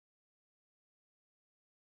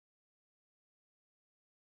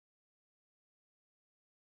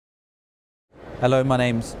Hello, my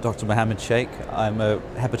name's Dr. Mohammed Sheik. I'm a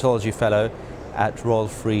hepatology fellow at Royal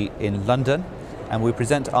Free in London, and we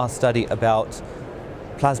present our study about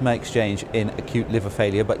plasma exchange in acute liver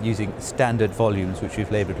failure, but using standard volumes, which we've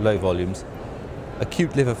labelled low volumes.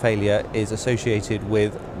 Acute liver failure is associated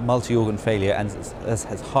with multi-organ failure and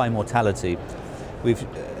has high mortality.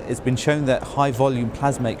 It's been shown that high volume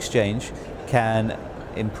plasma exchange can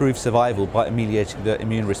improve survival by ameliorating the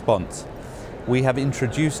immune response. We have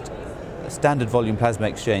introduced standard volume plasma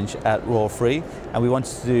exchange at Royal Free, and we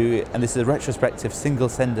wanted to do, and this is a retrospective single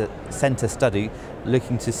center study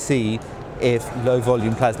looking to see if low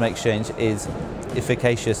volume plasma exchange is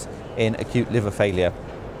efficacious in acute liver failure.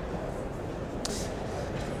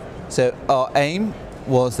 So our aim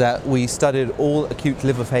was that we studied all acute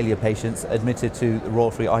liver failure patients admitted to the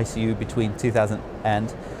Royal Free ICU between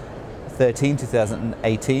 2013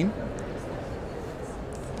 2018,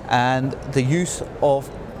 and the use of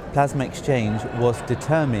plasma exchange was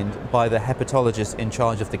determined by the hepatologist in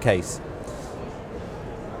charge of the case.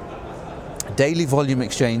 Daily volume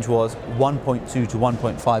exchange was 1.2 to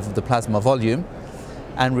 1.5 of the plasma volume,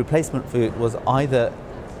 and replacement fluid was either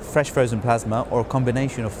fresh frozen plasma or a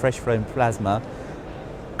combination of fresh frozen plasma,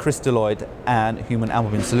 crystalloid and human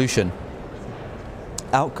albumin solution.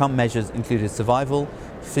 Outcome measures included survival,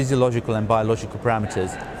 physiological and biological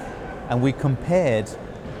parameters, and we compared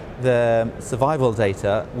the survival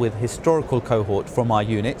data with historical cohort from our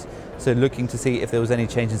unit, so looking to see if there was any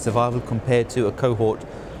change in survival compared to a cohort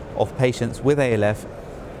of patients with ALF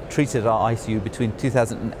treated at our ICU between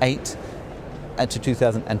 2008 and to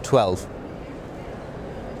 2012.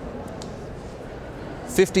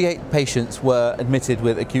 58 patients were admitted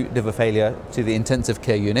with acute liver failure to the intensive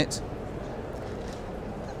care unit.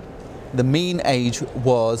 The mean age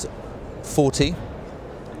was 40,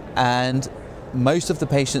 and most of the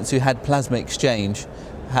patients who had plasma exchange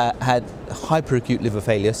had hyperacute liver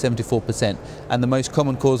failure, 74%, and the most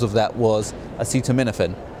common cause of that was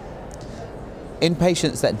acetaminophen. In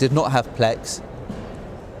patients that did not have PLEX,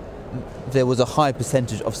 there was a high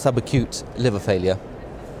percentage of subacute liver failure.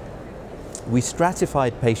 We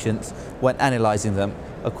stratified patients when analysing them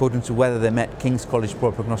according to whether they met King's College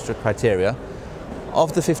poor prognostic criteria.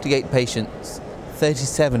 Of the 58 patients,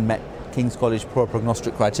 37 met King's College poor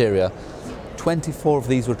prognostic criteria. 24 of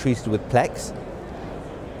these were treated with PLEX,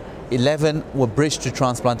 11 were bridged to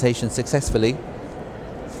transplantation successfully,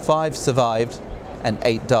 5 survived and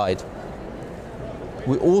 8 died.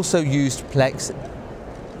 We also used PLEX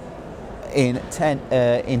in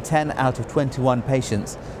 10 out of 21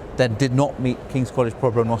 patients that did not meet King's College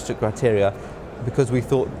poor prognostic criteria because we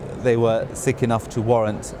thought they were sick enough to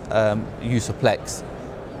warrant use of PLEX.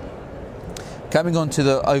 Coming on to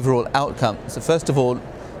the overall outcome, so first of all,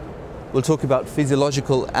 we'll talk about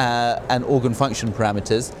physiological and organ function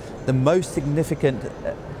parameters. The most significant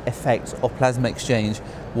effect of plasma exchange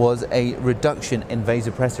was a reduction in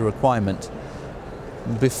vasopressor requirement.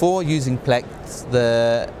 Before using PLEX,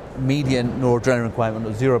 the median noradrenaline requirement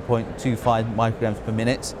was 0.25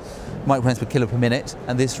 micrograms per kilo per minute,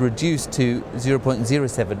 and this reduced to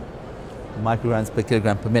 0.07 micrograms per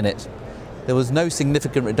kilogram per minute. There was no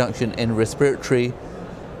significant reduction in respiratory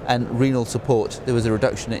and renal support. There was a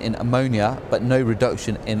reduction in ammonia, but no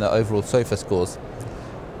reduction in the overall SOFA scores.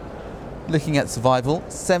 Looking at survival,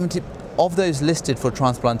 70 of those listed for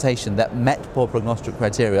transplantation that met poor prognostic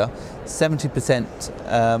criteria, 70%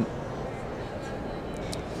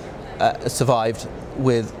 survived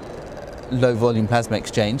with low volume plasma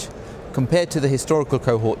exchange. Compared to the historical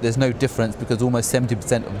cohort, there's no difference because almost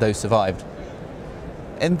 70% of those survived.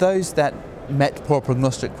 In those that met poor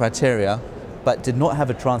prognostic criteria but did not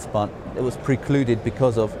have a transplant, it was precluded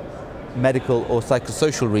because of medical or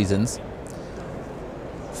psychosocial reasons,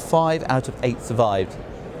 5 out of 8 survived.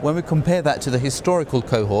 When we compare that to the historical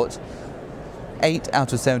cohort, 8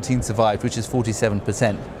 out of 17 survived, which is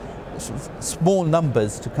 47%. Small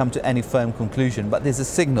numbers to come to any firm conclusion, but there's a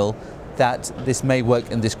signal that this may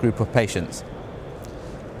work in this group of patients.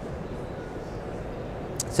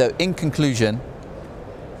 So in conclusion,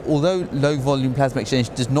 although low volume plasma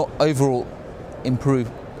exchange does not overall improve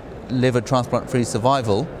liver transplant-free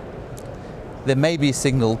survival, there may be a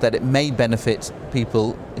signal that it may benefit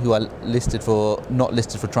people who are not listed for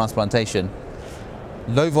transplantation.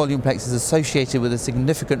 Low volume PLEX is associated with a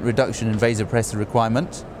significant reduction in vasopressor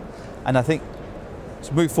requirement, and I think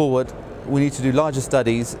to move forward we need to do larger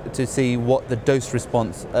studies to see what the dose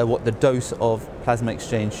response, what the dose of plasma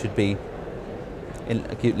exchange should be in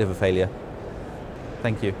acute liver failure.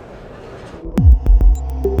 Thank you.